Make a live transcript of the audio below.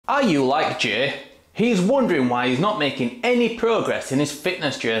Are you like Jay? He's wondering why he's not making any progress in his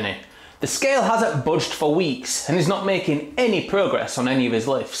fitness journey. The scale hasn't budged for weeks and he's not making any progress on any of his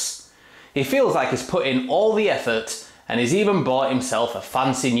lifts. He feels like he's put in all the effort and he's even bought himself a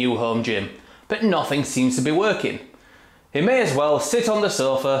fancy new home gym, but nothing seems to be working. He may as well sit on the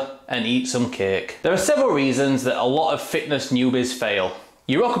sofa and eat some cake. There are several reasons that a lot of fitness newbies fail.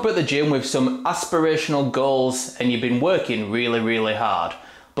 You rock up at the gym with some aspirational goals and you've been working really hard,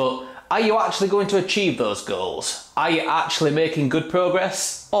 but are you actually going to achieve those goals? Are you actually making good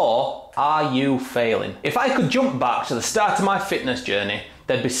progress? Or are you failing? If I could jump back to the start of my fitness journey,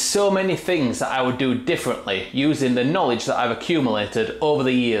 there'd be so many things that I would do differently using the knowledge that I've accumulated over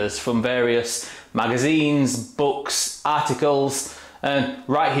the years from various magazines, books, articles, and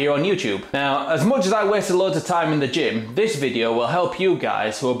right here on YouTube. Now, as much as I wasted loads of time in the gym, this video will help you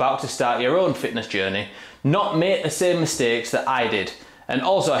guys who are about to start your own fitness journey not make the same mistakes that I did, and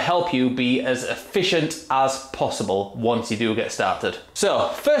also help you be as efficient as possible once you do get started. So,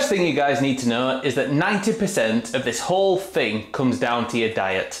 first thing you guys need to know is that 90% of this whole thing comes down to your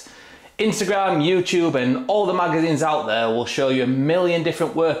diet. Instagram, YouTube, and all the magazines out there will show you a million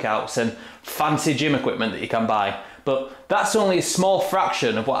different workouts and fancy gym equipment that you can buy, but that's only a small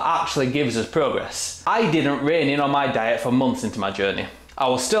fraction of what actually gives us progress. I didn't rein in on my diet for months into my journey. I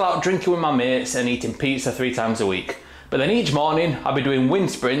was still out drinking with my mates and eating pizza 3 times a week. But then each morning I'd be doing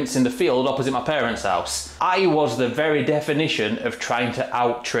wind sprints in the field opposite my parents' house. I was the very definition of trying to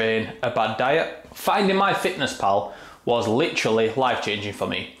out-train a bad diet. Finding MyFitnessPal was literally life-changing for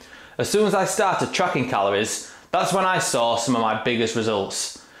me. As soon as I started tracking calories, that's when I saw some of my biggest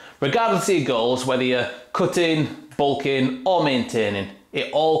results. Regardless of your goals, whether you're cutting, bulking or maintaining,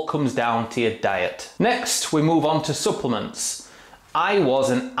 it all comes down to your diet. Next, we move on to supplements. I was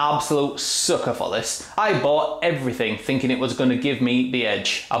an absolute sucker for this. I bought everything thinking it was going to give me the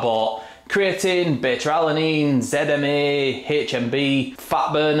edge. I bought creatine, beta-alanine, ZMA, HMB,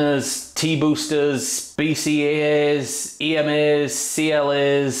 fat burners, T-boosters, BCAAs, EMAs,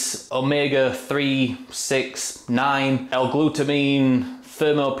 CLAs, omega-3, 6, 9, L-glutamine,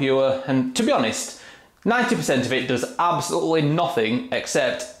 Thermopure, and to be honest, 90% of it does absolutely nothing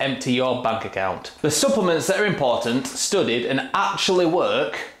except empty your bank account. The supplements that are important, studied and actually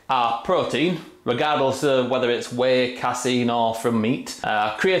work are protein, regardless of whether it's whey, casein or from meat,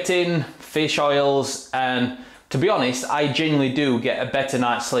 creatine, fish oils, and to be honest, I genuinely do get a better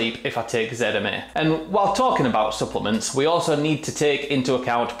night's sleep if I take ZMA. And while talking about supplements, we also need to take into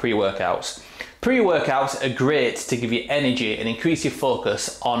account pre-workouts. Pre-workouts are great to give you energy and increase your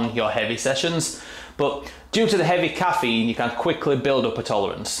focus on your heavy sessions, but due to the heavy caffeine, you can quickly build up a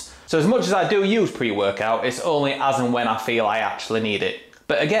tolerance. So as much as I do use pre-workout, it's only as and when I feel I actually need it.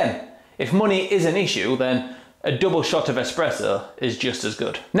 But again, if money is an issue, then a double shot of espresso is just as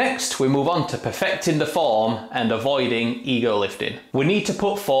good. Next, we move on to perfecting the form and avoiding ego lifting. We need to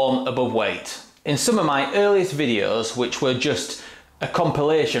put form above weight. In some of my earliest videos, which were just a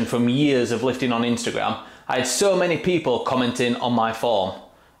compilation from years of lifting on Instagram, I had so many people commenting on my form,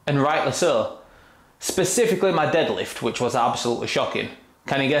 and rightly so. Specifically my deadlift, which was absolutely shocking.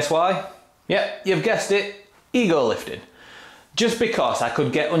 Can you guess why? Yep, you've guessed it, ego lifting. Just because I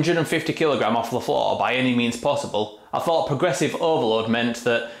could get 150 kg off the floor by any means possible, I thought progressive overload meant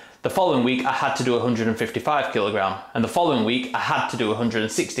that the following week I had to do 155 kg, and the following week I had to do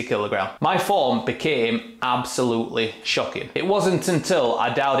 160 kg. My form became absolutely shocking. It wasn't until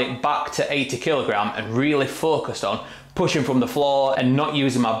I dialed it back to 80 kg and really focused on pushing from the floor and not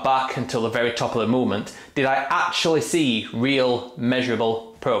using my back until the very top of the movement did I actually see real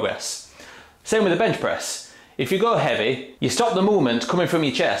measurable progress. Same with the bench press. If you go heavy, you stop the movement coming from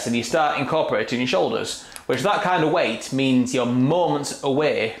your chest and you start incorporating your shoulders, which that kind of weight means you're moments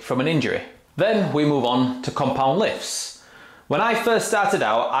away from an injury. Then we move on to compound lifts. When I first started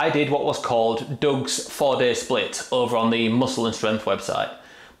out, I did what was called Doug's 4-day split over on the Muscle and Strength website.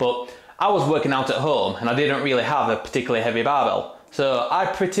 But I was working out at home and I didn't really have a particularly heavy barbell. So I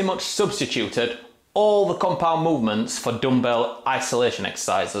pretty much substituted all the compound movements for dumbbell isolation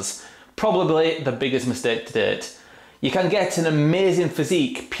exercises. Probably the biggest mistake to date. You can get an amazing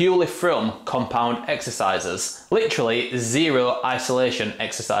physique purely from compound exercises. Literally 0 isolation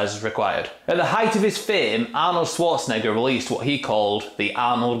exercises required. At the height of his fame, Arnold Schwarzenegger released what he called the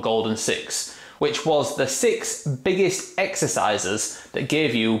Arnold Golden Six, which was the 6 biggest exercises that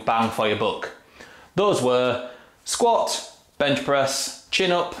gave you bang for your buck. Those were squat, bench press,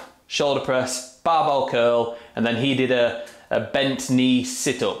 chin up, shoulder press, barbell curl, and then he did a bent knee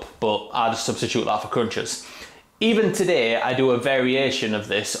sit up, but I just substitute that for crunches. Even today, I do a variation of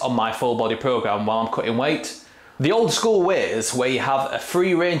this on my full body program while I'm cutting weight. The old school ways where you have a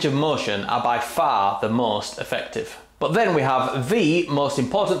free range of motion are by far the most effective. But then we have the most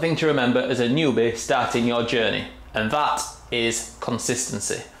important thing to remember as a newbie starting your journey, and that is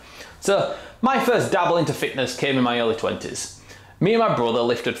consistency. So my first dabble into fitness came in my early 20s. Me and my brother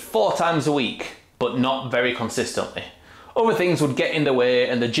lifted 4 times a week, but not very consistently. Other things would get in the way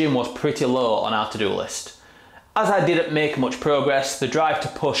and the gym was pretty low on our to-do list. As I didn't make much progress, the drive to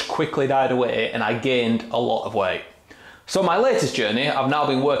push quickly died away and I gained a lot of weight. So my latest journey, I've now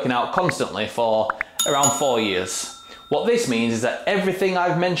been working out constantly for around 4 years. What this means is that everything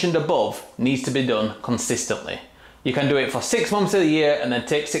I've mentioned above needs to be done consistently. You can do it for 6 months of the year and then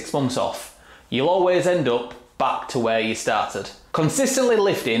take 6 months off. You'll always end up back to where you started. Consistently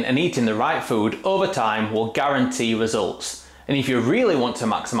lifting and eating the right food over time will guarantee results. And if you really want to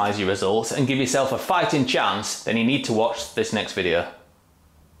maximize your results and give yourself a fighting chance, then you need to watch this next video.